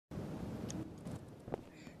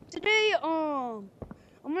Today, I'm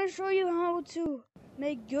gonna show you how to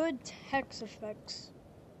make good text effects.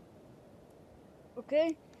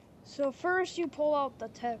 Okay? So first you pull out the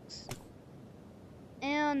text.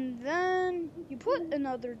 And then you put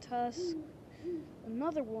another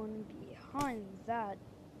one behind that.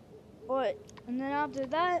 And then after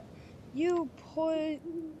that, you put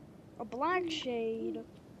a black shade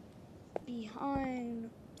behind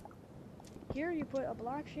here. You put a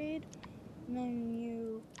black shade, and then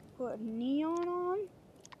you put neon on,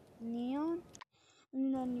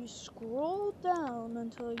 and then you scroll down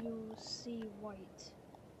until you see white.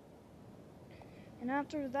 And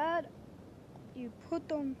after that, you put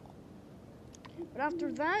them. But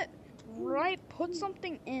after that, put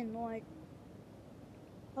something in, like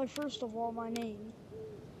first of all, my name.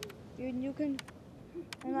 You can,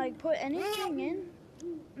 and put anything in,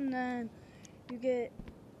 and then you get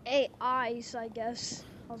eyes, I guess.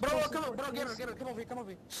 Bro, come over here.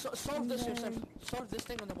 Solve this yourself. Solve this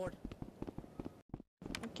thing on the board.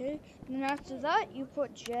 Okay, and then after that, you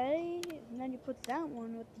put J, and then you put that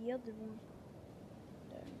one with the other one.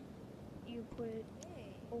 Then you put it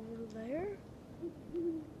over there.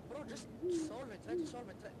 Bro, just solve it. Try to solve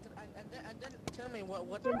it. And then tell me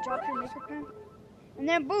what. Then drop your makeup pen. And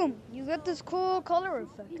then boom, you get this cool color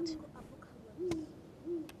effect. And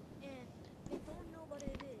they don't know what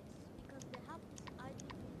it is because they have this ID.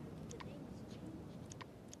 The name is changed.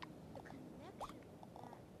 The connection that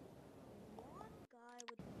one guy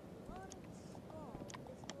with blood and skull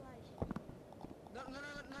is Elijah. No.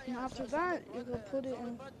 And after that, you can put it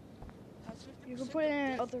in. You can put it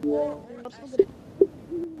in other.